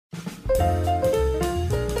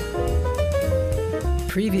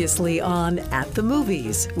Previously on At the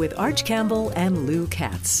Movies with Arch Campbell and Lou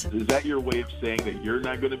Katz. Is that your way of saying that you're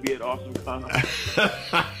not going to be at Awesome Con?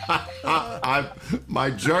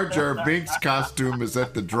 My Jar Jar Binks costume is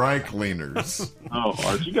at the dry cleaners. Oh,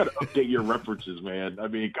 Arch, you got to update your references, man. I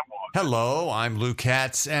mean, come on. Hello, I'm Lou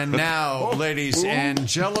Katz, and now, ladies and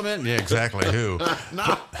gentlemen, yeah, exactly who?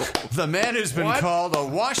 No. The man who's been called a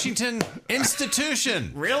Washington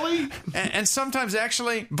institution. Really? And sometimes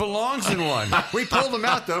actually belongs in one. We pulled him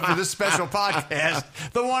out, though, for this special podcast.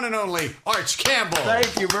 The one and only Arch Campbell.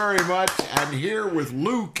 Thank you very much. And here with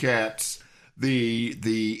Lou Katz,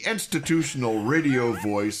 the institutional radio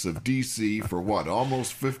voice of D.C. for what,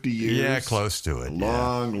 almost 50 years? Yeah, close to it.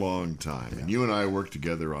 Long time. Yeah. And you and I worked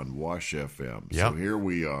together on Wash FM. Yep. So here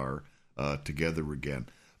we are together again.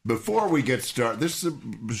 Before we get started, this is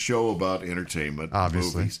a show about entertainment,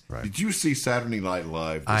 obviously. Movies. Right. Did you see Saturday Night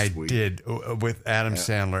Live this week? I did, with Adam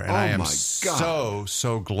Sandler, and I am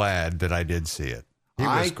so glad that I did see it. He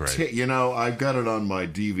was great. I've got it on my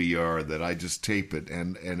DVR that I just tape it,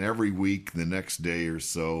 and every week, the next day or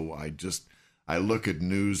so, I look at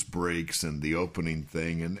news breaks and the opening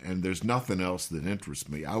thing, and there's nothing else that interests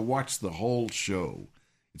me. I watch the whole show.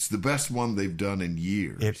 It's the best one they've done in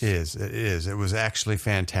years. It is. It was actually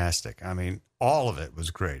fantastic. I mean, all of it was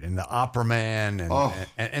great. And the Opera Man,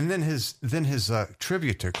 and then his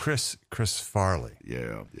tribute to Chris Farley.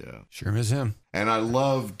 Yeah. Sure is him. And I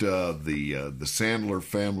loved the Sandler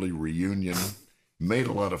family reunion. Made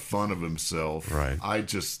a lot of fun of himself. Right.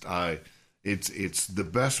 It's the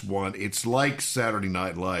best one. It's like Saturday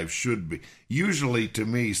Night Live should be. Usually, to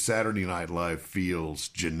me, Saturday Night Live feels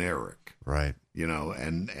generic. Right.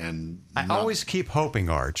 And I always keep hoping,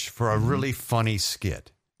 Arch, for a really funny skit,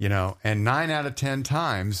 and 9 out of 10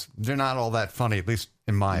 times, they're not all that funny, at least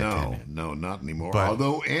in my opinion. No, not anymore. But,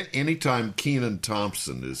 although anytime Kenan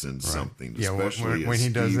Thompson is in something, especially when he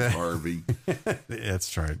does that. Harvey.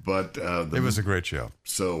 That's right. But it was a great show.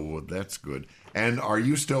 So that's good. And are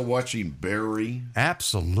you still watching Barry?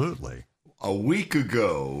 Absolutely. A week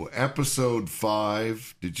ago, episode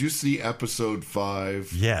 5. Did you see episode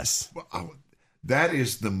 5? Yes. That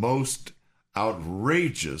is the most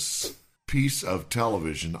outrageous piece of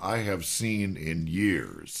television I have seen in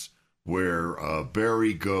years, where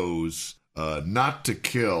Barry goes not to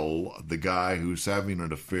kill the guy who's having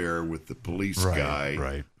an affair with the police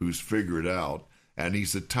guy who's figured out, and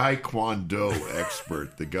he's a Taekwondo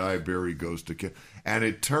expert, the guy Barry goes to kill, and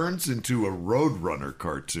it turns into a Roadrunner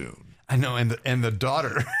cartoon. I know, and the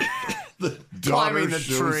daughter, the daughter climbing the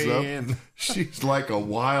shows tree, up. and she's like a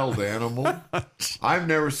wild animal. I've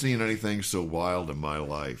never seen anything so wild in my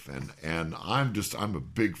life, and I'm a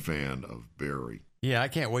big fan of Barry. Yeah, I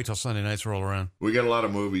can't wait till Sunday nights roll around. We got a lot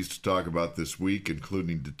of movies to talk about this week,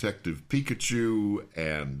 including Detective Pikachu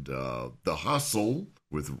and The Hustle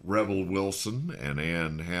with Rebel Wilson and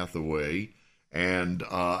Anne Hathaway. And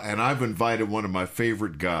I've invited one of my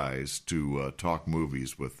favorite guys to talk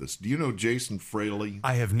movies with us. Do you know Jason Fraley?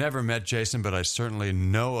 I have never met Jason, but I certainly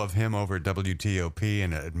know of him over at WTOP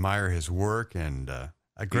and admire his work, and a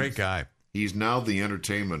great guy. He's now the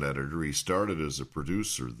entertainment editor. He started as a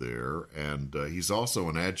producer there, and he's also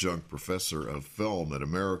an adjunct professor of film at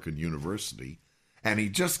American University. And he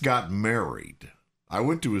just got married. I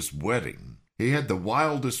went to his wedding. He had the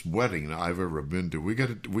wildest wedding I've ever been to. We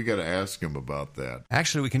got to ask him about that.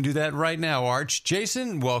 Actually, we can do that right now, Arch.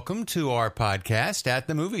 Jason, welcome to our podcast, At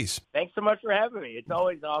the Movies. Thanks so much for having me. It's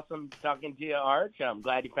always awesome talking to you, Arch. I'm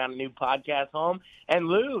glad you found a new podcast home. And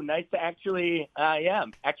Lou, nice to actually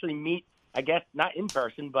meet, I guess, not in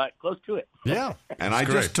person, but close to it. Yeah. And I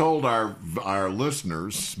just told our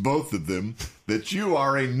listeners, both of them, that you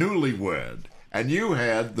are a newlywed. And you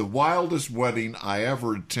had the wildest wedding I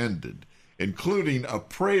ever attended, including a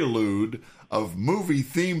prelude of movie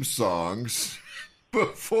theme songs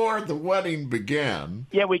before the wedding began.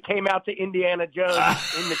 Yeah, we came out to Indiana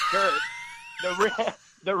Jones in the church.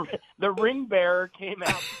 The ring bearer came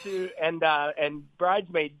out to, and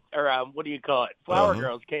bridesmaid, or what do you call it? Flower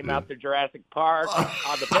girls came out to Jurassic Park.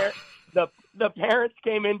 The parents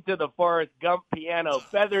came into the Forrest Gump piano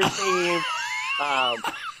feather theme.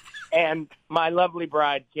 And my lovely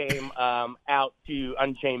bride came out to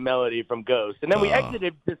Unchained Melody from Ghost. And then we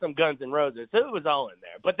exited to some Guns N' Roses. So it was all in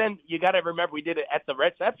there. But then you got to remember, we did it at the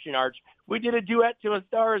reception, Arch. We did a duet to A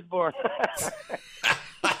Star Is Born.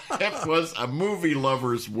 It was a movie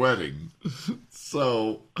lover's wedding.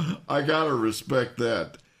 So I got to respect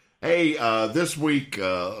that. Hey, this week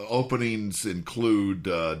openings include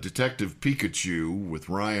Detective Pikachu with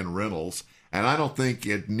Ryan Reynolds. And I don't think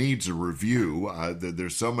it needs a review.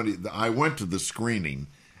 There's so many. I went to the screening,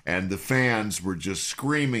 and the fans were just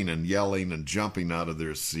screaming and yelling and jumping out of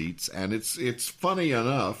their seats. And it's funny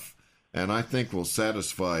enough, and I think will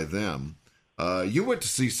satisfy them. You went to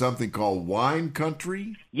see something called Wine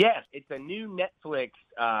Country? Yes, it's a new Netflix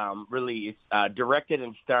release, directed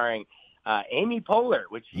and starring Amy Poehler,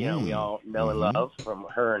 which we all know and love from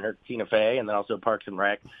her and her Tina Fey, and then also Parks and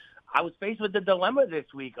Rec. I was faced with the dilemma this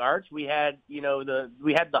week, Arch. We had The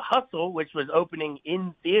Hustle, which was opening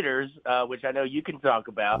in theaters, which I know you can talk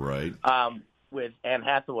about, right? With Anne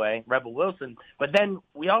Hathaway, Rebel Wilson. But then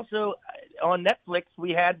we also, on Netflix,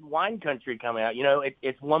 we had Wine Country coming out.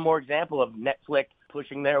 It's one more example of Netflix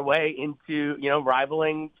pushing their way into,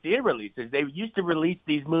 rivaling theater releases. They used to release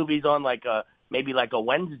these movies on maybe like a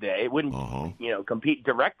Wednesday. It wouldn't, compete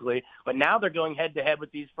directly. But now they're going head-to-head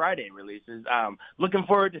with these Friday releases. Looking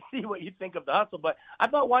forward to see what you think of The Hustle. But I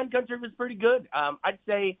thought Wine Country was pretty good. I'd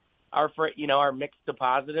say our mixed to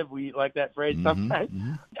positive. We like that phrase sometimes.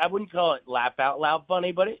 Mm-hmm. I wouldn't call it laugh out loud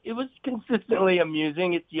funny, but it was consistently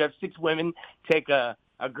amusing. You have 6 women take a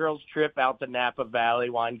girls' trip out to Napa Valley,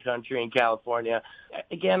 wine country in California.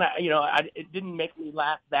 Again, it didn't make me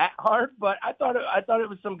laugh that hard, but I thought it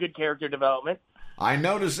was some good character development. I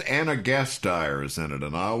noticed Anna Gasteyer is in it,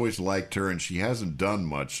 and I always liked her, and she hasn't done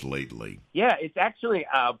much lately. Yeah, it's actually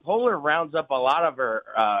Poehler rounds up a lot of her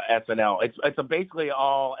SNL. It's basically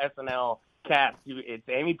all SNL cast. It's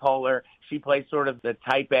Amy Poehler. She plays sort of the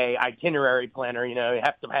type A itinerary planner. You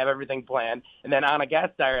have to have everything planned. And then Anna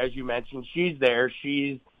Gasteyer, as you mentioned, she's there.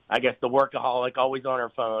 She's, I guess, the workaholic, always on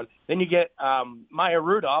her phone. Then you get Maya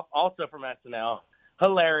Rudolph, also from SNL.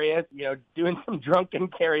 Hilarious, doing some drunken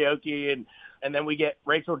karaoke. And then we get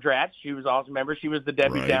Rachel Dratch. She was awesome. Remember, she was the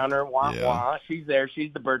Debbie Downer. Wah, wah. She's there.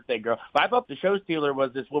 She's the birthday girl. But I thought the show stealer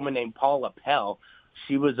was this woman named Paula Pell.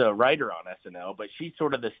 She was a writer on SNL, but she's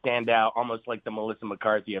sort of the standout, almost like the Melissa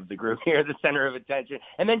McCarthy of the group here, the center of attention.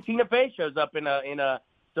 And then Tina Fey shows up in a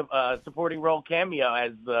supporting role cameo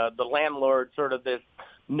as the landlord, sort of this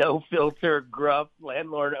no-filter, gruff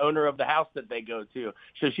landlord owner of the house that they go to.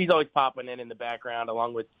 So she's always popping in the background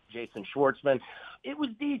along with Jason Schwartzman. It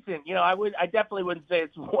was decent. I definitely wouldn't say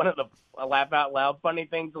it's one of the laugh-out-loud funny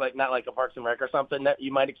things, not like a Parks and Rec or something that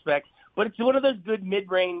you might expect. But it's one of those good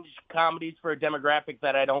mid-range comedies for a demographic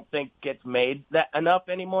that I don't think gets made that enough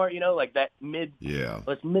anymore, like that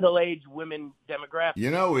middle-aged women demographic.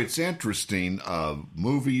 It's interesting.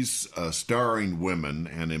 Movies starring women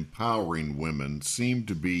and empowering women seem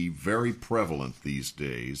to be very prevalent these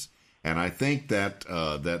days. And I think that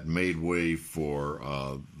that made way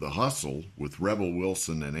for The Hustle with Rebel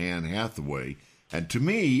Wilson and Anne Hathaway. And to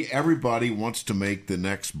me, everybody wants to make the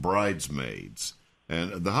next Bridesmaids.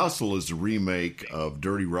 And The Hustle is a remake of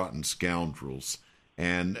Dirty Rotten Scoundrels.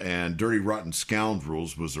 And Dirty Rotten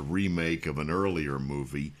Scoundrels was a remake of an earlier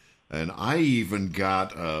movie. And I even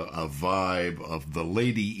got a vibe of the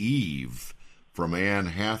Lady Eve from Anne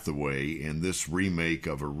Hathaway in this remake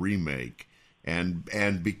of a remake. And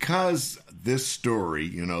because this story,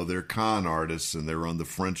 they're con artists and they're on the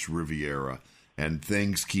French Riviera, and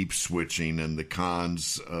things keep switching, and the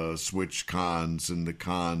cons switch cons, and the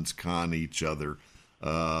cons con each other.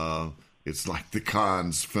 It's like the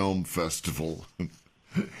Cannes Film Festival.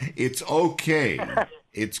 It's okay.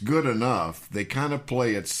 It's good enough. They kind of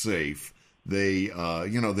play it safe. They,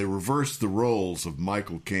 they reverse the roles of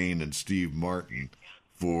Michael Caine and Steve Martin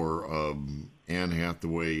for Anne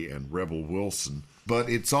Hathaway and Rebel Wilson. But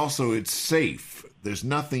it's safe. There's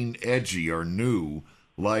nothing edgy or new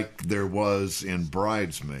like there was in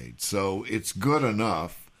Bridesmaids. So it's good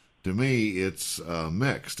enough. To me, it's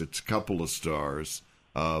mixed. It's a couple of stars,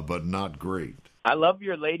 but not great. I love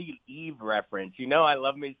your Lady Eve reference. I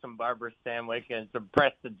love me some Barbara Stanwyck and some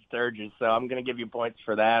Preston Sturges, so I'm going to give you points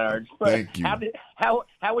for that, Arch. Thank you. How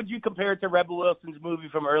would you compare it to Rebel Wilson's movie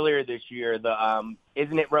from earlier this year, the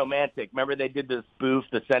Isn't It Romantic? Remember they did the spoof,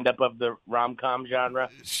 the send-up of the rom-com genre?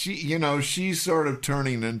 She's sort of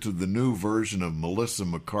turning into the new version of Melissa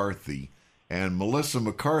McCarthy, and Melissa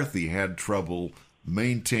McCarthy had trouble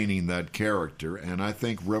maintaining that character, and I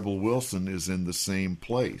think Rebel Wilson is in the same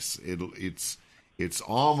place. It's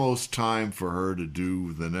almost time for her to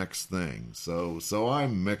do the next thing. So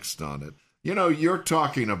I'm mixed on it. You're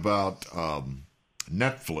talking about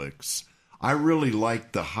Netflix. I really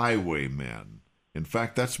like The Highwaymen. In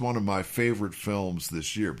fact, that's one of my favorite films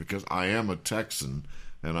this year because I am a Texan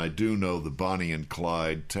and I do know the Bonnie and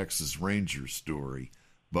Clyde Texas Ranger story.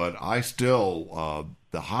 But I still,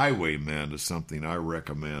 The Highwaymen is something I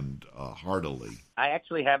recommend heartily. I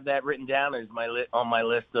actually have that written down as on my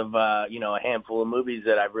list of, a handful of movies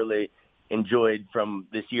that I've really enjoyed from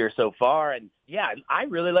this year so far. And yeah, I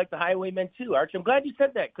really like The Highwaymen too, Arch. I'm glad you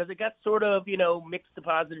said that because it got sort of, mixed to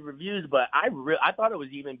positive reviews, but I thought it was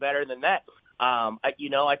even better than that.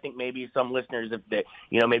 I think maybe some listeners, if they,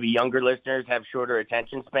 maybe younger listeners have shorter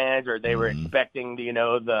attention spans, or they were expecting,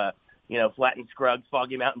 the Flattened Scruggs,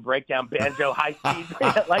 Foggy Mountain Breakdown, banjo, high speed,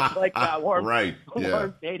 like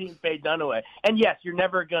Warm Stadium, Faye Dunaway. And yes, you're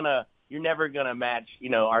never gonna match,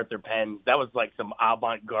 Arthur Penn's. That was like some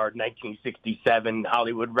avant-garde 1967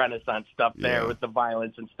 Hollywood Renaissance stuff there with the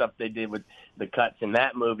violence and stuff they did with the cuts in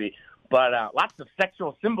that movie. But lots of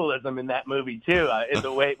sexual symbolism in that movie too. In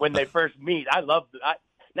the way when they first meet, I loved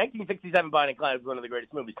 1967 Bonnie and Clyde was one of the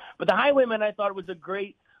greatest movies. But The Highwaymen, I thought, was a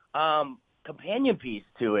great companion piece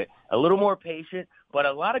to it. A little more patient, but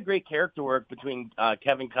a lot of great character work between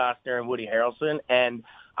Kevin Costner and Woody Harrelson. And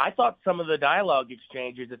I thought some of the dialogue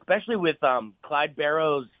exchanges, especially with Clyde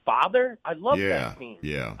Barrow's father, I love that scene.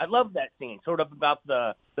 Yeah. I love that scene, sort of about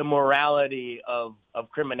the morality of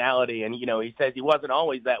criminality. And, he says he wasn't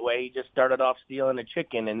always that way. He just started off stealing a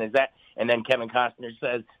chicken. And then Kevin Costner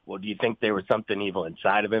says, well, do you think there was something evil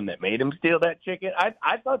inside of him that made him steal that chicken?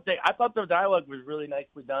 I thought the dialogue was really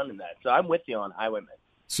nicely done in that. So I'm with you on Highwaymen.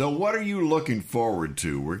 So what are you looking forward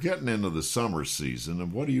to? We're getting into the summer season,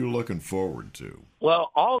 and what are you looking forward to? Well,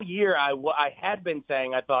 all year I had been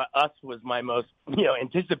saying I thought Us was my most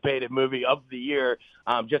anticipated movie of the year,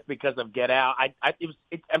 just because of Get Out.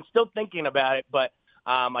 I'm still thinking about it, but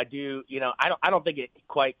I do I don't think it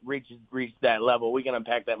quite reached that level. We can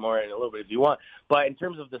unpack that more in a little bit if you want. But in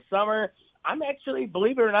terms of the summer, I'm actually,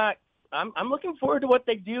 believe it or not, I'm looking forward to what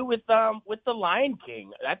they do with The Lion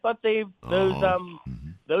King. I thought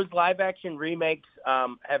those live action remakes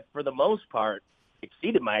have, for the most part,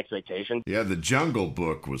 exceeded my expectations. Yeah, The Jungle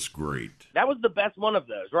Book was great. That was the best one of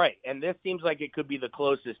those, right? And this seems like it could be the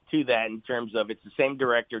closest to that in terms of it's the same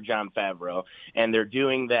director, Jon Favreau, and they're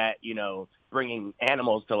doing that, bringing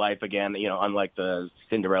animals to life again, unlike the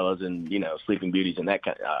Cinderellas and, Sleeping Beauties and that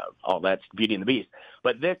kind of, all that's Beauty and the Beast.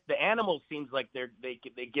 But the animals seems like they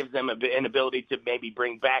gives them an ability to maybe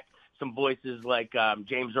bring back some voices like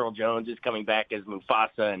James Earl Jones is coming back as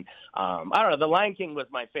Mufasa. And I don't know, The Lion King was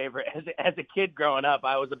my favorite. As a kid growing up,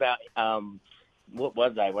 I was about, what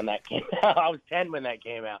was I when that came out? I was 10 when that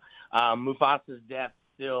came out. Mufasa's death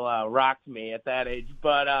still rocked me at that age.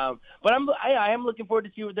 But I am looking forward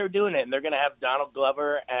to see what they're doing it. And they're going to have Donald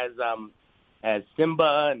Glover as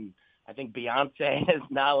Simba, and I think Beyonce as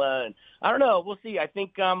Nala, and I don't know. We'll see. I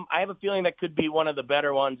think I have a feeling that could be one of the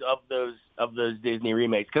better ones of those Disney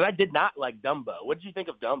remakes, because I did not like Dumbo. What did you think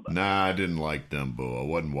of Dumbo? Nah, I didn't like Dumbo. I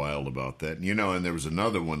wasn't wild about that. And there was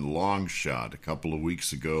another one, Long Shot, a couple of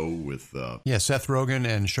weeks ago with Seth Rogen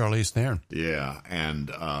and Charlize Theron. Yeah,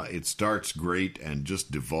 and it starts great and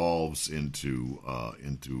just devolves into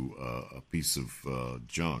a piece of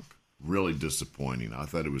junk. Really disappointing. I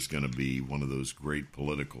thought it was going to be one of those great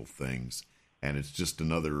political things, and it's just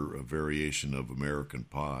another variation of American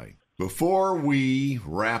Pie. Before we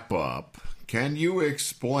wrap up, can you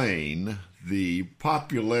explain the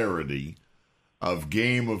popularity of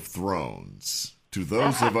Game of Thrones to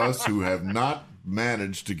those of us who have not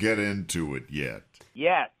managed to get into it yet?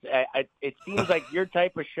 Yes, it seems like your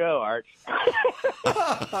type of show, Arch.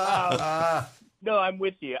 No, I'm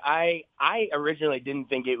with you. I originally didn't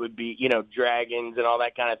think it would be, dragons and all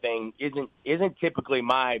that kind of thing isn't typically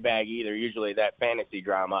my bag either. Usually that fantasy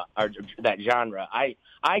drama or that genre. I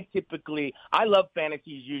love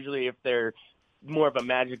fantasies usually if they're more of a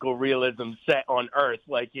magical realism set on Earth,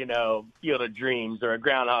 like, Field of Dreams or a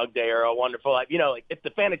Groundhog Day or a Wonderful Life. Like if the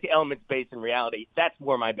fantasy element's based in reality, that's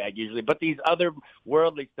more my bag usually. But these other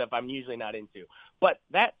worldly stuff I'm usually not into. But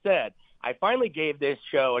that said, I finally gave this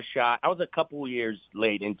show a shot. I was a couple years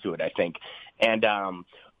late into it, I think. And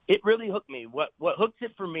it really hooked me. What hooks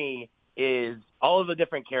it for me is all of the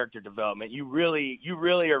different character development. You really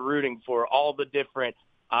are rooting for all the different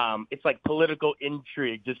it's like political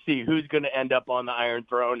intrigue to see who's going to end up on the Iron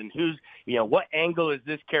Throne and who's, what angle is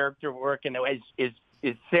this character working?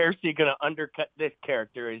 Is Cersei going to undercut this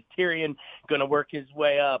character? Is Tyrion going to work his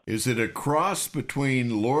way up? Is it a cross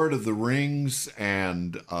between Lord of the Rings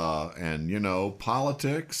and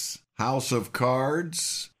politics? House of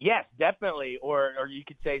Cards? Yes, definitely. Or you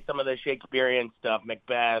could say some of the Shakespearean stuff,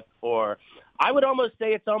 Macbeth, or I would almost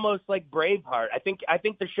say it's almost like Braveheart. I think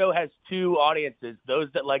the show has two audiences, those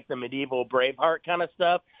that like the medieval Braveheart kind of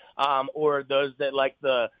stuff, or those that like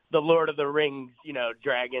the Lord of the Rings,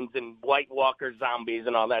 dragons and White Walker zombies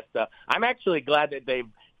and all that stuff. I'm actually glad that they've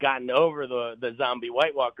gotten over the zombie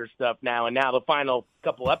White Walker stuff now, and now the final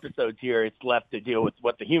couple episodes here, it's left to deal with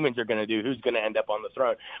what the humans are going to do, who's going to end up on the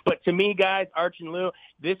throne. But to me, guys, Arch and Lou,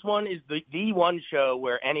 this one is the one show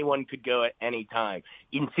where anyone could go at any time.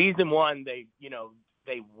 In season 1, they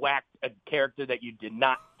whacked a character that you did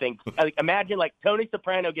not think. Like, imagine like Tony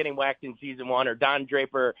Soprano getting whacked in season 1, or Don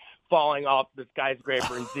Draper falling off the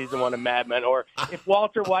skyscraper in season 1 of Mad Men, or if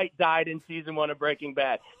Walter White died in season 1 of Breaking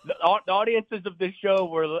Bad. The audiences of this show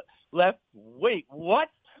were left, wait, what?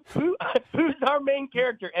 Who's our main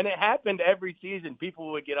character? And it happened every season.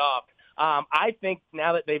 People would get off. I think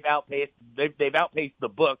now that they've outpaced the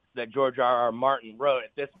book that George R.R. Martin wrote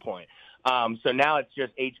at this point. So now it's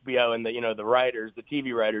just HBO and the writers, the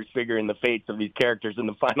TV writers, figuring the fates of these characters in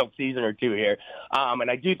the final season or two here. And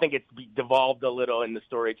I do think it's devolved a little in the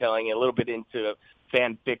storytelling, a little bit into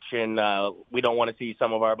fan fiction. We don't want to see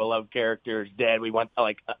some of our beloved characters dead. We want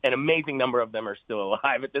an amazing number of them are still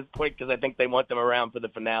alive at this point, because I think they want them around for the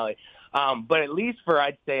finale. But at least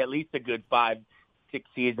I'd say at least a good 5-6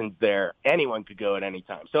 seasons there, anyone could go at any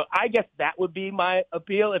time. So I guess that would be my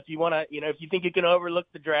appeal. If you want to, if you think you can overlook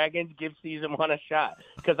the dragons, give season 1 a shot,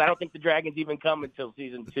 because I don't think the dragons even come until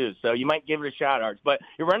season 2. So you might give it a shot, Arch. But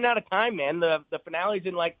you're running out of time, man. The finale's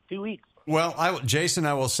in like 2 weeks. Well, Jason,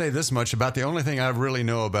 I will say this much about the only thing I really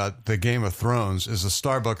know about the Game of Thrones is a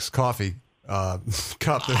Starbucks coffee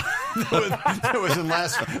cup that was in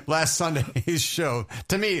last Sunday's show.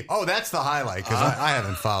 To me, that's the highlight, because I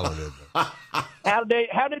haven't followed it. How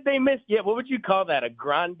did they miss? Yeah, what would you call that? A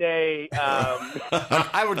grande?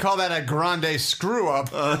 I would call that a grande screw up,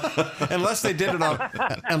 unless they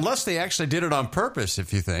actually did it on purpose.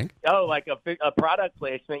 If you think, like a product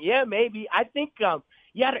placement, yeah, maybe. I think.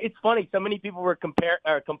 Yeah, it's funny. So many people were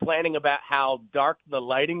complaining about how dark the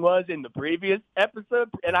lighting was in the previous episode,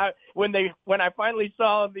 and when I finally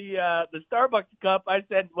saw the Starbucks cup, I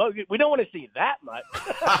said, "Well, we don't want to see that much."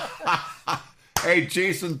 Hey,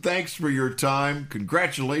 Jason, thanks for your time.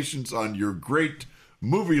 Congratulations on your great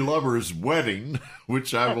movie lover's wedding,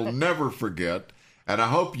 which I will never forget. And I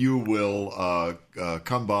hope you will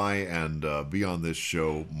come by and be on this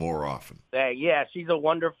show more often. Yeah, she's a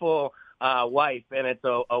wonderful wife, and it's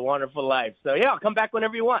a wonderful life. So, yeah, I'll come back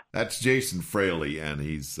whenever you want. That's Jason Fraley, and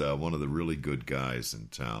he's one of the really good guys in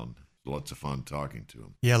town. Lots of fun talking to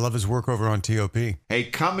him. Yeah, I love his work over on TOP. Hey,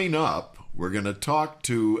 coming up, we're going to talk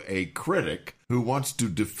to a critic who wants to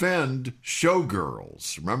defend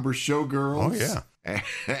Showgirls. Remember Showgirls? Oh, yeah.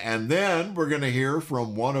 And then we're going to hear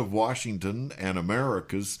from one of Washington and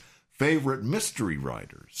America's favorite mystery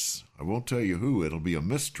writers. I won't tell you who. It'll be a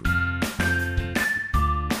mystery.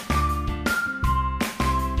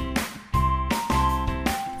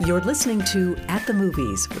 You're listening to At the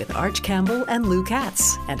Movies with Arch Campbell and Lou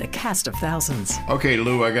Katz, and a cast of thousands. Okay,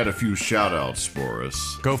 Lou, I got a few shout-outs for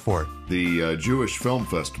us. Go for it. The Jewish Film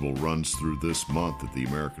Festival runs through this month at the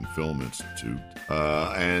American Film Institute.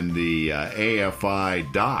 And the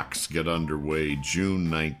AFI Docs get underway June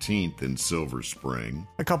 19th in Silver Spring.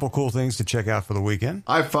 A couple cool things to check out for the weekend.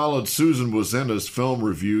 I followed Susan Wloszczyna's film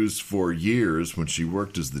reviews for years when she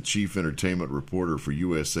worked as the chief entertainment reporter for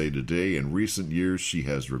USA Today. In recent years, she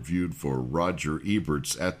has reviewed for Roger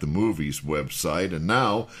Ebert's At the Movies website, and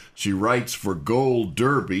now she writes for Gold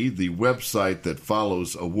Derby, the website that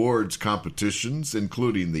follows awards competitions,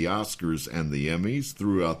 including the Oscars and the Emmys,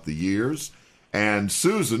 throughout the years. And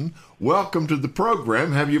Susan, welcome to the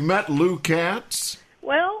program. Have you met Lou Katz?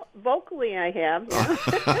 Well, vocally I have.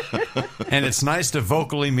 Yeah. And it's nice to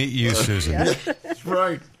vocally meet you, Susan. Yes. That's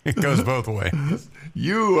right. It goes both ways.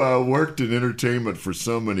 You worked in entertainment for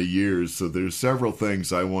so many years, so there's several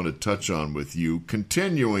things I want to touch on with you.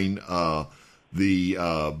 Continuing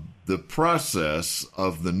the process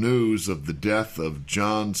of the news of the death of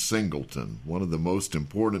John Singleton, one of the most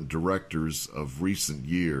important directors of recent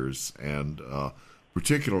years, and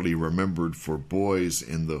particularly remembered for Boys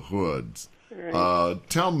in the Hood. Right.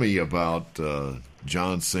 Tell me about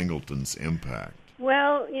John Singleton's impact.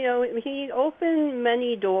 Well, he opened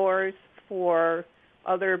many doors for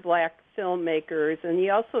other black filmmakers, and he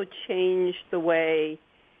also changed the way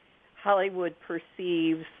Hollywood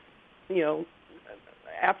perceives,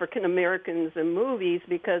 African Americans in movies,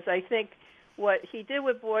 because I think what he did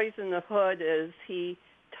with Boys in the Hood is he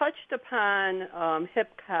touched upon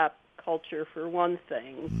hip-hop culture, for one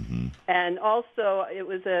thing. Mm-hmm. And also it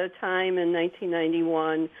was a time in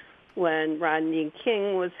 1991 when Rodney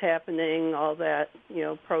King was happening, all that,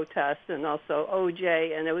 protest, and also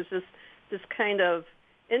OJ, and it was just this kind of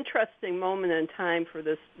interesting moment in time for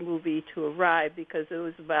this movie to arrive, because it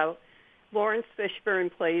was about Lawrence Fishburne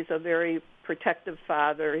plays a very protective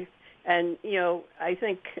father. And, I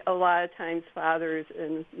think a lot of times fathers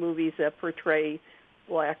in movies that portray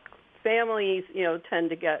black families, tend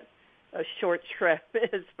to get a short shrift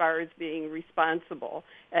as far as being responsible.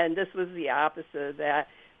 And this was the opposite of that.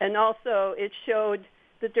 And also it showed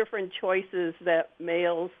the different choices that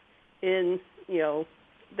males in,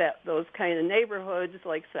 that those kind of neighborhoods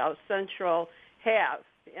like South Central have.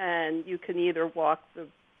 And you can either walk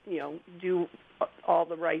do all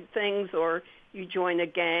the right things, or you join a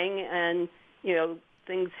gang and,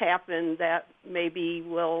 things happen that maybe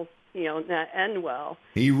will, not end well.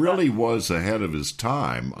 He really was ahead of his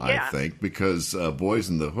time, I think, because Boys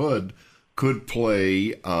in the Hood could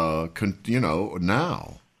play,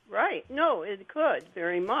 now. Right. No, it could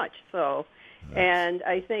very much so. And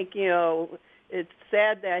I think, it's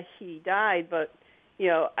sad that he died, but,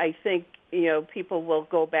 I think, people will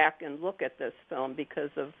go back and look at this film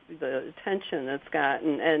because of the attention it's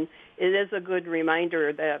gotten. And it is a good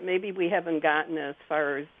reminder that maybe we haven't gotten as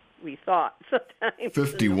far as we thought sometimes.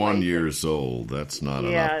 51 years old. That's not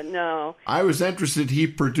enough. Yeah, no. I was interested. He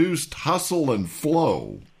produced Hustle and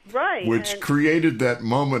Flow. Right. Which created that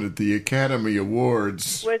moment at the Academy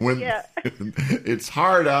Awards when it's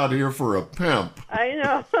hard out here for a pimp. I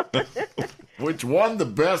know. Which won the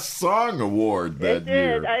Best Song Award that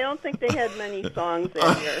year. It did. I don't think they had many songs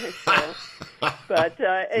that year. So. But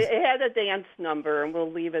it had a dance number, and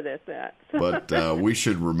we'll leave it at that. But we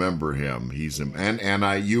should remember him.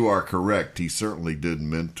 You are correct. He certainly did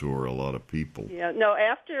mentor a lot of people. Yeah. No,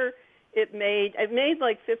 after... It made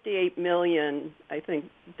like $58 million, I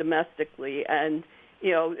think, domestically, and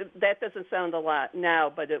that doesn't sound a lot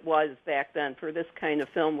now, but it was back then for this kind of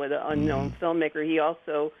film with an unknown filmmaker. He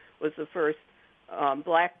also was the first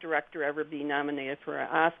black director ever be nominated for an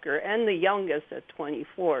Oscar, and the youngest at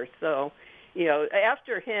 24. So,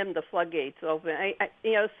 after him, the floodgates open.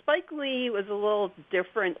 Spike Lee was a little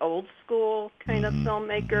different, old school kind of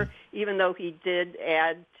filmmaker, even though he did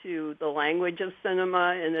add to the language of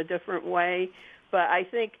cinema in a different way. But I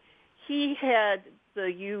think he had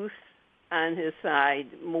the youth on his side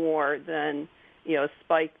more than,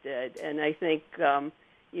 Spike did. And I think,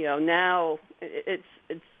 now it's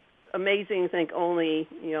amazing to think only,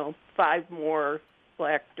 5 more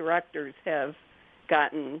black directors have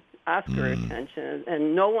gotten Oscar attention,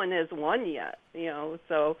 and no one has won yet,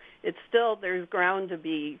 so it's still, there's ground to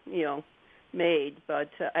be, made, but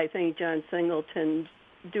I think John Singleton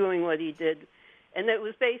doing what he did, and it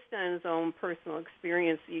was based on his own personal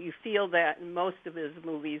experience. You feel that in most of his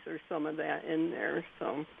movies, or some of that in there,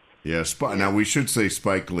 so. Yes, now we should say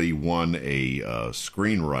Spike Lee won a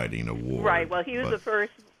screenwriting award. Right, well, he was the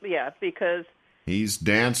first, because he's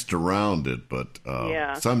danced around it, but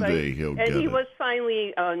someday he'll get it. And he was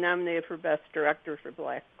finally nominated for Best Director for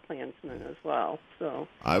Black Klansman as well. So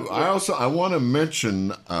I want to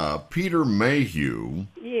mention Peter Mayhew,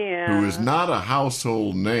 who is not a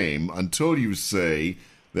household name until you say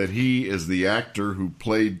that he is the actor who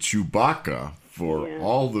played Chewbacca for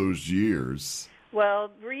all those years.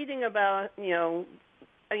 Well, reading about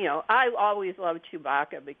I always loved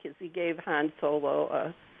Chewbacca because he gave Han Solo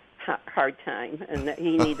a hard time, and that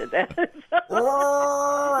he needed that. So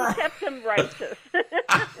he kept him righteous.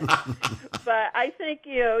 But I think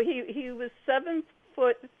he was 7'3",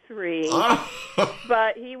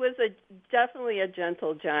 but he was definitely a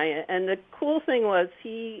gentle giant. And the cool thing was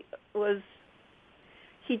he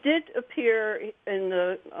did appear in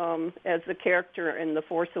the as the character in The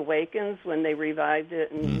Force Awakens when they revived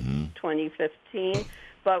it in 2015.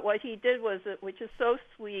 But what he did was, which is so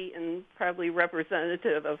sweet and probably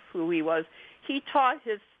representative of who he was, he taught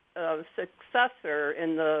his successor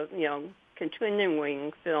in the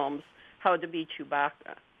continuing films how to be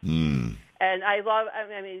Chewbacca. And I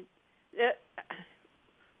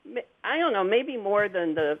don't know, maybe more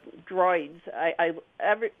than the droids. I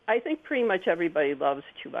think pretty much everybody loves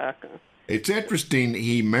Chewbacca. It's interesting.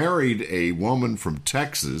 He married a woman from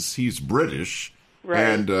Texas. He's British.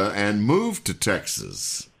 Right. And moved to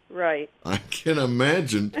Texas. Right. I can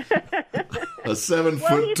imagine a 7 foot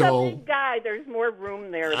well, he's tall. a big guy. There's more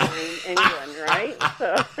room there than in England, right?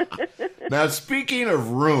 So. Now, speaking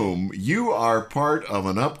of room, you are part of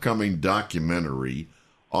an upcoming documentary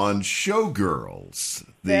on Showgirls,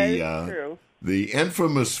 the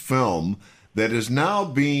infamous film that is now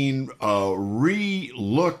being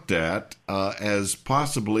re-looked at as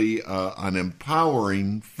possibly an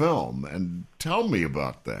empowering film. And tell me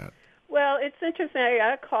about that. Well, it's interesting. I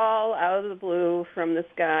got a call out of the blue from this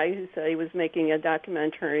guy who said he was making a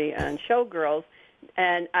documentary on Showgirls,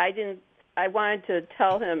 and I wanted to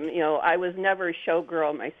tell him, I was never a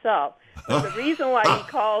showgirl myself. But the reason why he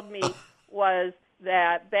called me was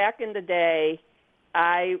that back in the day,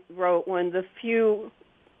 I wrote one of the few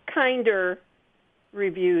kinder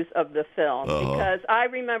reviews of the film because I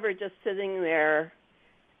remember just sitting there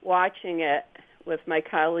watching it with my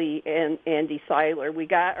colleague Andy Seiler. We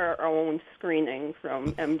got our own screening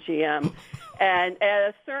from MGM. And at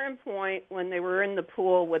a certain point, when they were in the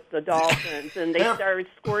pool with the dolphins and they started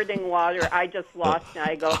squirting water, I just lost it.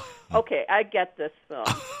 I go, okay, I get this film.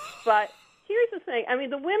 But here's the thing. I mean,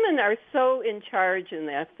 the women are so in charge in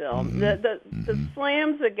that film. The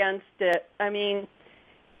slams against it, I mean,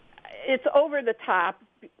 it's over the top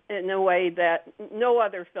in a way that no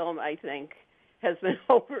other film, I think, has been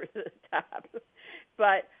over the top.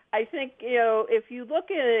 But I think, if you look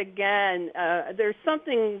at it again, there's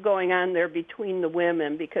something going on there between the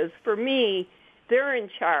women because for me, they're in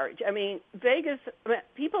charge. I mean, Vegas,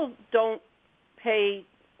 people don't pay,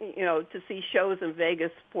 to see shows in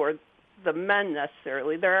Vegas for the men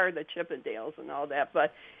necessarily. There are the Chippendales and all that,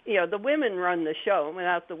 but, the women run the show. And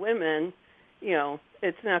without the women,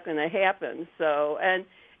 it's not going to happen. So, and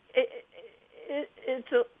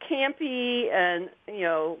it's a campy and,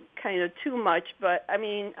 kind of too much, but, I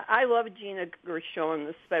mean, I love Gina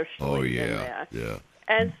Gershon especially in that. Yeah.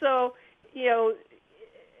 And so, the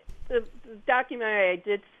documentary, I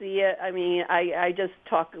did see it. I mean, I just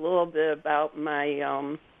talked a little bit about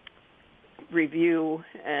my review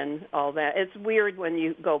and all that. It's weird when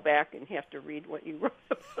you go back and have to read what you wrote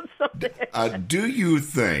about something. Do you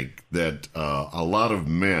think that a lot of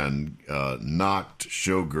men knocked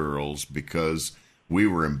Showgirls because we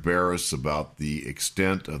were embarrassed about the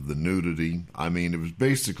extent of the nudity? I mean, it was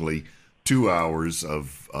basically 2 hours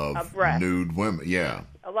of nude women. Yeah.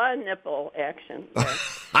 A lot of nipple action there.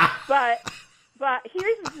 but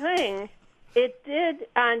here's the thing. It did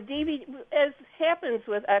on DVD, as happens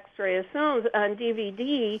with X-ray films, on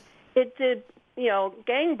DVD, it did,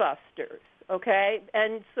 gangbusters, okay?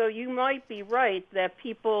 And so you might be right that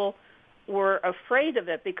people were afraid of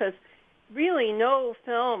it because really no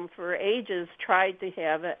film for ages tried to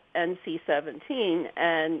have an NC-17,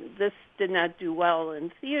 and this did not do well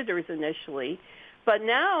in theaters initially. But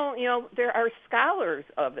now, there are scholars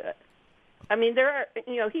of it. I mean, there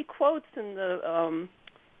are, he quotes in the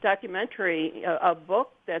documentary a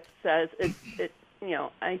book that says it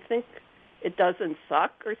I think it doesn't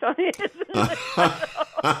suck or something,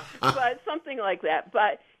 but something like that.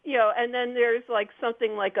 But and then there's like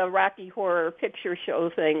something like a Rocky Horror Picture Show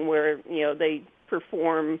thing where they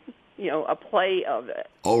perform a play of it.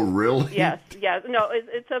 Oh, really? Yes. No,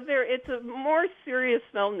 it's a more serious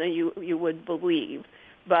film than you would believe,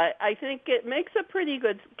 but I think it makes a pretty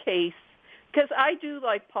good case. Because I do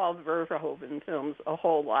like Paul Verhoeven films a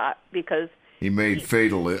whole lot because he made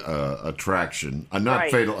Fatal Attraction, not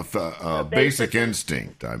right. Fatal, Basic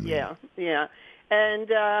Instinct. I mean, yeah,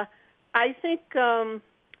 and I think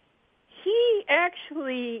he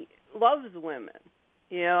actually loves women,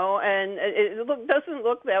 and it doesn't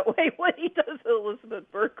look that way when he does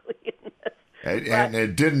Elizabeth Berkley in this. And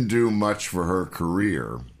it didn't do much for her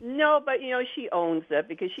career. No, but she owns it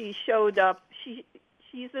because she showed up.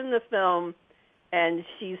 She's in the film, and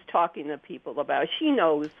she's talking to people about it. She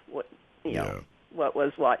knows what what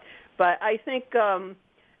was what. But I think Paul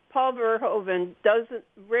Verhoeven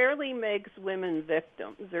rarely makes women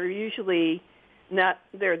victims. They're usually not.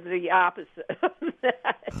 They're the opposite of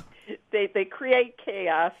that. They create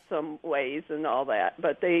chaos some ways and all that,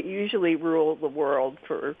 but they usually rule the world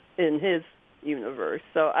in his universe.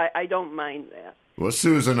 So I don't mind that. Well,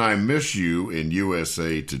 Susan, I miss you in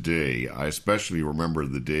USA Today. I especially remember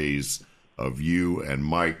the days of you and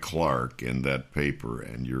Mike Clark in that paper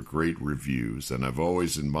and your great reviews, and I've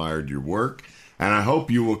always admired your work, and I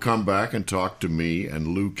hope you will come back and talk to me and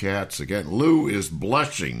Lou Katz again. Lou is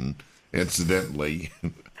blushing, incidentally.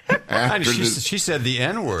 She said the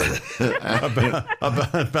N-word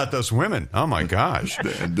about those women. Oh, my gosh.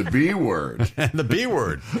 And the B word. And the B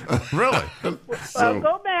word. Really? Well,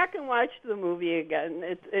 go back and watch the movie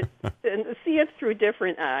again. And see it through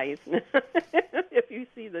different eyes if you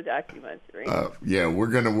see the documentary. Yeah, we're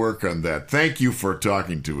going to work on that. Thank you for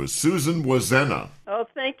talking to us. Susan Wloszczyna. Oh,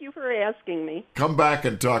 thank you for asking me. Come back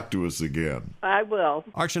and talk to us again. I will.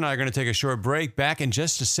 Arch and I are going to take a short break. Back in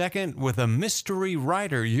just a second with a mystery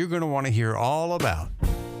writer you're going to want to hear all about.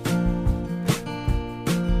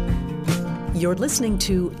 You're listening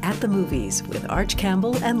to At the Movies with Arch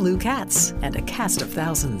Campbell and Lou Katz and a cast of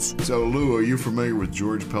thousands. So, Lou, are you familiar with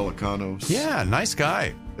George Pelecanos? Yeah, nice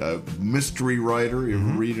guy. Mystery writer. You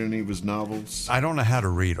ever read any of his novels? I don't know how to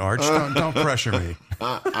read, Arch. Don't pressure me.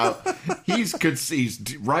 He's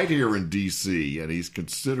right here in D.C., and he's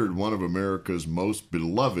considered one of America's most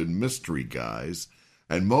beloved mystery guys.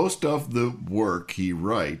 And most of the work he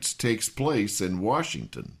writes takes place in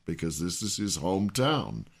Washington because this is his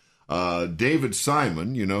hometown. David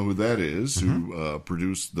Simon, you know who that is, who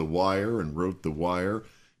produced The Wire and wrote The Wire.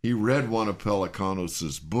 He read one of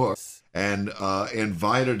Pelecanos' books and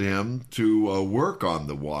invited him to work on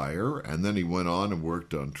The Wire. And then he went on and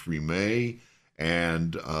worked on Treme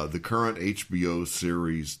and the current HBO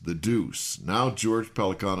series The Deuce. Now George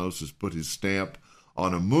Pelecanos has put his stamp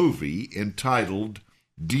on a movie entitled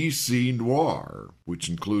DC Noir, which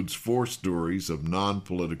includes 4 stories of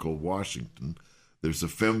non-political Washington. There's a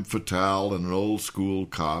femme fatale and an old-school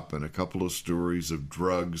cop and a couple of stories of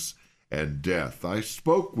drugs and death. I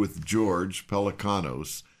spoke with George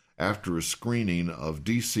Pelecanos after a screening of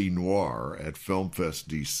DC Noir at FilmFest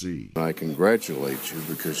DC. I congratulate you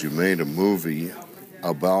because you made a movie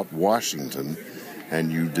about Washington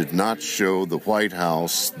and you did not show the White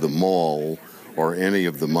House, the mall, or any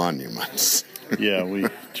of the monuments. Yeah, we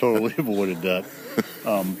totally avoided that.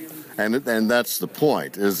 And that's the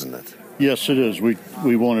point, isn't it? Yes, it is. We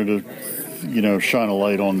wanted to, shine a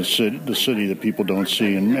light on the city that people don't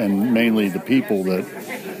see, and mainly the people that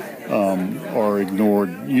are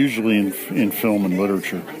ignored, usually in film and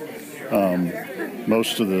literature.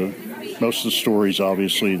 Most of the stories,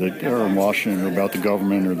 obviously, that are in Washington are about the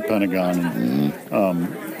government or the Pentagon. And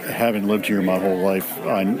having lived here my whole life,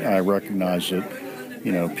 I recognize that.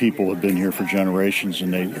 People have been here for generations,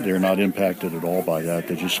 and they're not impacted at all by that.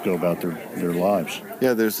 They just go about their lives.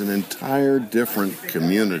 Yeah, there's an entire different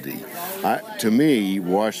community. To me,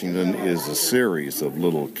 Washington is a series of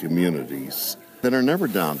little communities that are never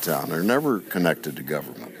downtown. They're never connected to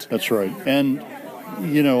government. That's right. And,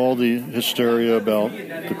 all the hysteria about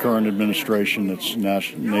the current administration that's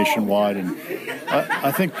nationwide. And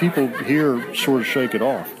I think people here sort of shake it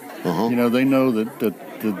off. They know that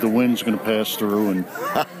the wind's going to pass through,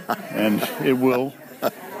 and it will,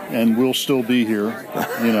 and we'll still be here,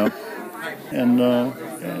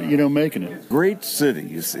 making it. Great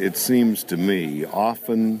cities, it seems to me,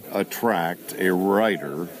 often attract a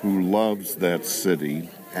writer who loves that city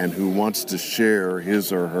and who wants to share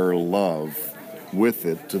his or her love with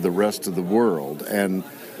it to the rest of the world. And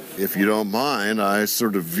if you don't mind, I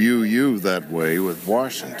sort of view you that way with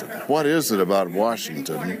Washington. What is it about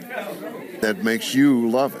Washington that makes you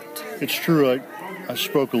love it? It's true. I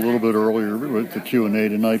spoke a little bit earlier with the Q&A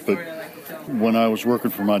tonight, but when I was working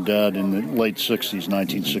for my dad in the late 60s,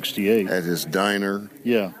 1968. At his diner?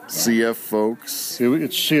 Yeah. CF Folks?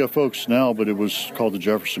 It's CF Folks now, but it was called the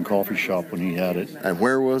Jefferson Coffee Shop when he had it. And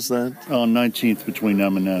where was that? On 19th between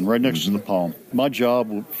M&N, right next to the Palm. My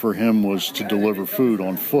job for him was to deliver food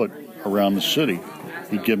on foot around the city.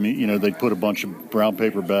 He'd give me, they'd put a bunch of brown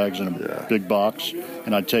paper bags in a big box,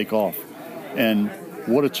 and I'd take off. And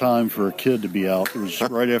what a time for a kid to be out. It was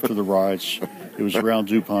right after the riots. It was around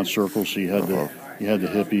DuPont Circle, so you had the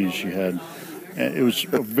hippies. It was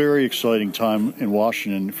a very exciting time in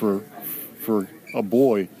Washington for a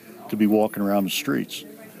boy to be walking around the streets.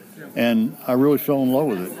 And I really fell in love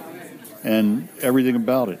with it and everything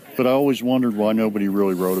about it. But I always wondered why nobody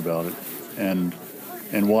really wrote about it and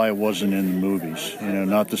why it wasn't in the movies.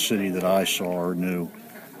 Not the city that I saw or knew.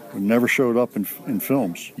 It never showed up in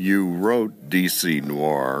films. You wrote DC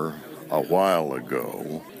Noir a while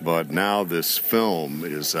ago, but now this film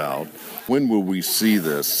is out. When will we see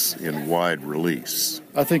this in wide release?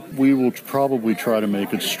 I think we will probably try to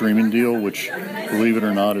make a streaming deal, which, believe it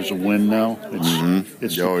or not, is a win now.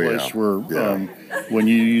 It's the place where when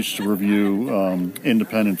you used to review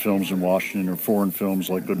independent films in Washington or foreign films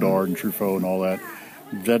like Godard and Truffaut and all that,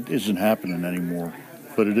 that isn't happening anymore.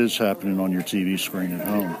 But it is happening on your TV screen at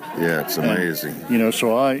home. Yeah, it's amazing. And,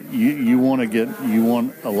 so you want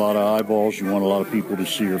a lot of eyeballs, you want a lot of people to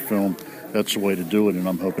see your film. That's the way to do it, and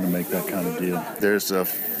I'm hoping to make that kind of deal. There's a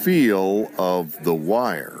feel of The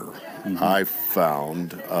Wire I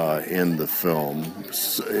found in the film,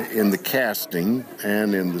 in the casting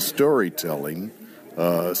and in the storytelling.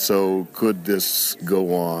 So could this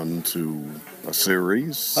go on to a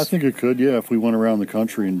series? I think it could, yeah, if we went around the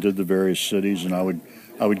country and did the various cities, and I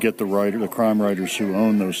would get the crime writers who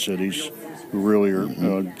own those cities, who really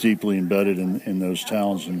are deeply embedded in those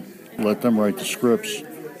towns, and let them write the scripts,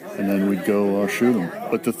 and then we'd go shoot them.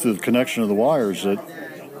 But the connection of The Wire is that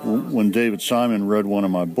when David Simon read one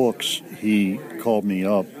of my books, he called me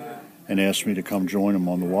up and asked me to come join him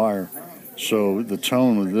on The Wire. So the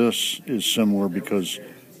tone of this is similar because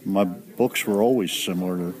my books were always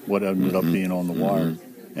similar to what ended up being on The Wire.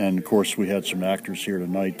 And, of course, we had some actors here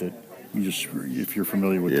tonight that if you're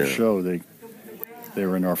familiar with the show, they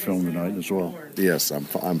were in our film tonight as well. Yes,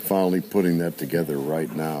 I'm finally putting that together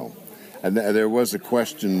right now. And there was a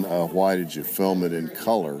question, why did you film it in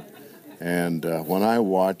color? And when I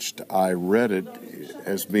watched, I read it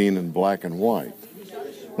as being in black and white.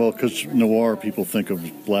 Well, because noir, people think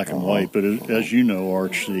of black and white, but as you know,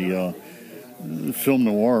 Arch, the film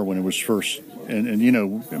noir, when it was first, and you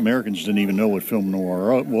know, Americans didn't even know what film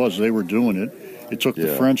noir was. They were doing it. It took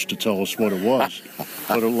the French to tell us what it was.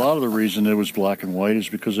 But a lot of the reason it was black and white is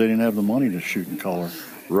because they didn't have the money to shoot in color.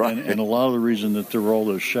 Right. And a lot of the reason that there were all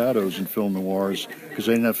those shadows in film noir is because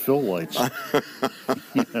they didn't have fill lights.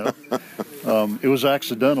 You know? It was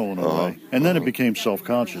accidental in a way. And then it became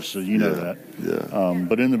self-conscious, so you know that. Yeah.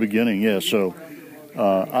 But in the beginning, so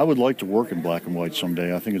I would like to work in black and white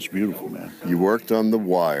someday. I think it's beautiful, man. You worked on The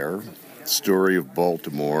Wire, story of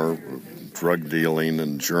Baltimore, drug dealing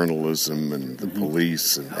and journalism and the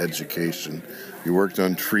police and education. You worked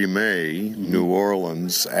on Treme, New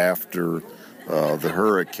Orleans, after the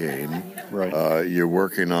hurricane. Right. You're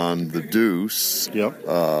working on The Deuce,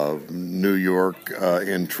 New York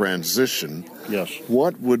in transition. Yes.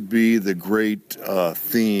 What would be the great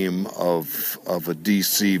theme of a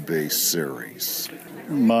DC-based series?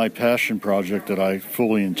 My passion project that I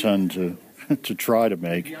fully intend to try to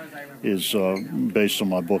make is based on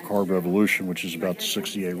my book Hard Revolution, which is about the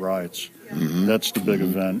 68 riots. Mm-hmm. That's the big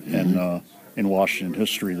event in Washington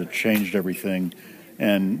history that changed everything.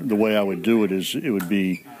 And the way I would do it is it would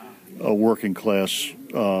be a working class,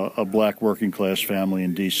 a black working class family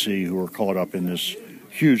in D.C. who are caught up in this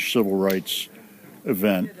huge civil rights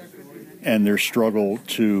event, and their struggle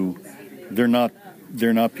to, they're not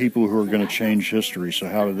people who are going to change history. So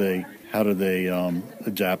how do they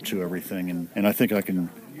adapt to everything? And I think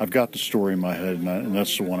I've got the story in my head, and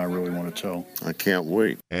that's the one I really want to tell. I can't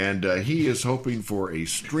wait. And he is hoping for a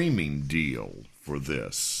streaming deal for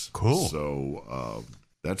this. Cool. So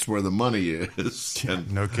that's where the money is.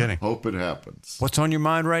 And no kidding. Hope it happens. What's on your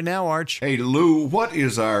mind right now, Arch? Hey, Lou, what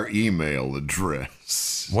is our email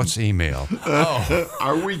address? What's email?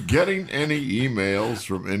 Are we getting any emails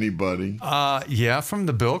from anybody? Yeah, from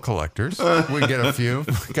the bill collectors. We get a few.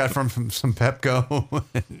 Got from some Pepco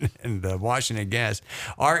and Washington Gas.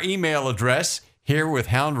 Our email address here with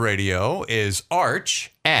Hound Radio is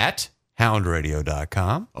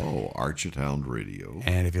arch@houndradio.com. Oh, Arch at Hound Radio.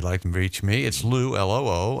 And if you'd like to reach me, it's Lou,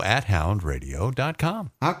 L-O-O,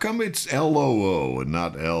 @houndradio.com. How come it's L-O-O and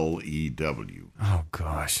not L-E-W? Oh,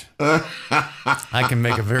 gosh. I can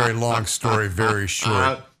make a very long story very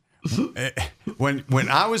short. When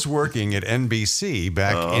I was working at NBC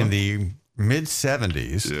back in the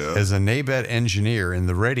mid-'70s as a NABET engineer in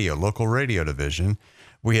the local radio division,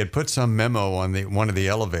 we had put some memo on one of the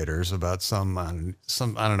elevators about some I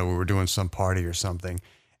don't know, we were doing some party or something,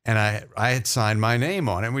 and I had signed my name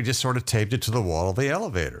on it, and we just sort of taped it to the wall of the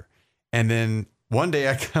elevator. And then one day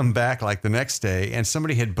I come back like the next day, and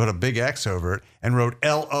somebody had put a big X over it and wrote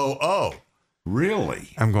L-O-O. Really?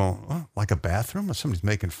 I'm going, oh, like a bathroom? Or somebody's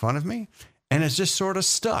making fun of me? And it's just sort of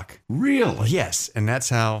stuck. Really? Yes, and that's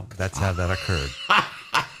how that occurred.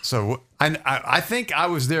 So I think I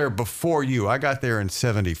was there before you. I got there in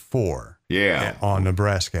 74. Yeah. On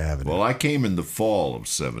Nebraska Avenue. Well, I came in the fall of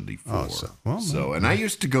 74. Oh, and I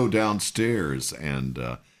used to go downstairs and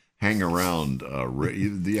hang around.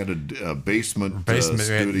 They had a basement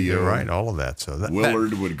studio. Right, all of that. So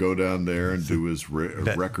Willard would go down there and do his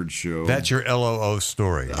record show. That's your LOO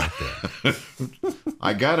story right there.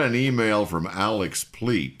 I got an email from Alex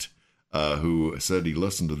Pleat, who said he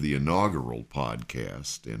listened to the inaugural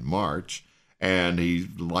podcast in March, and he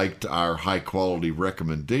liked our high-quality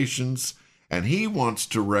recommendations, and he wants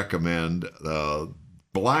to recommend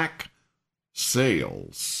Black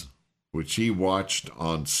Sails, which he watched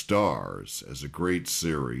on Stars as a great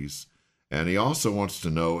series, and he also wants to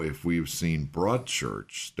know if we've seen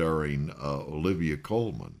Broadchurch starring Olivia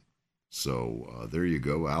Colman. So there you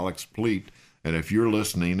go, Alex Pleat. And if you're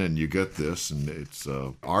listening and you get this, and it's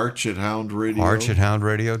Arch at Hound Radio. Arch at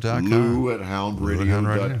HoundRadio.com. Lou at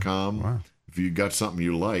HoundRadio.com. Wow. If you got something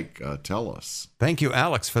you like, tell us. Thank you,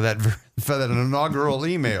 Alex, for that inaugural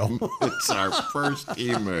email. It's our first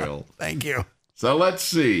email. Thank you. So let's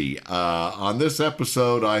see. On this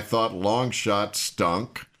episode, I thought Longshot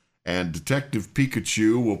stunk, and Detective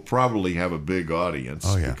Pikachu will probably have a big audience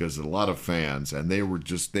because a lot of fans, and they were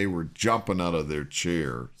jumping out of their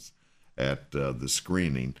chairs at the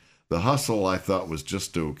screening. The Hustle, I thought, was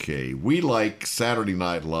just okay. We like Saturday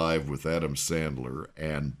Night Live with Adam Sandler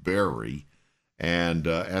and Barry. And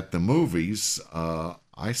at the movies,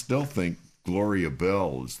 I still think Gloria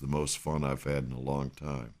Bell is the most fun I've had in a long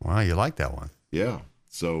time. Wow, you like that one? Yeah.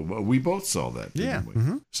 So we both saw that, didn't we?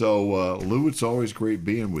 Mm-hmm. So, Lou, it's always great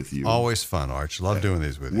being with you. Always fun, Arch. Love doing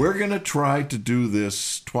these with you. We're going to try to do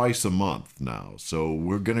this twice a month now. So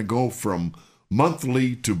we're going to go from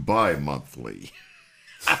monthly to bi-monthly.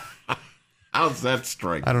 How's that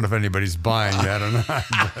strike? I don't know if anybody's buying that or not.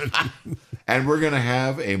 But... And we're going to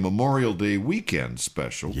have a Memorial Day weekend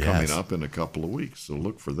special Yes. coming up in a couple of weeks. So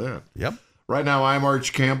look for that. Yep. Right now, I'm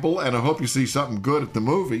Arch Campbell, and I hope you see something good at the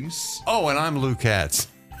movies. Oh, and I'm Lou Katz.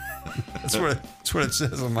 That's what it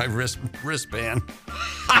says on my wristband.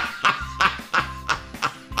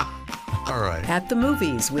 All right. At the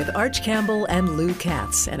Movies with Arch Campbell and Lou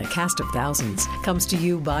Katz and a cast of thousands comes to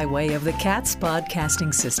you by way of the Katz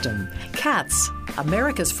podcasting system. Katz,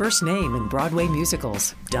 America's first name in Broadway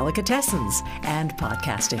musicals, delicatessens, and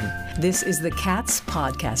podcasting. This is the Katz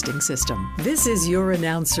podcasting system. This is your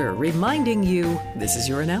announcer reminding you this is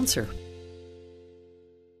your announcer.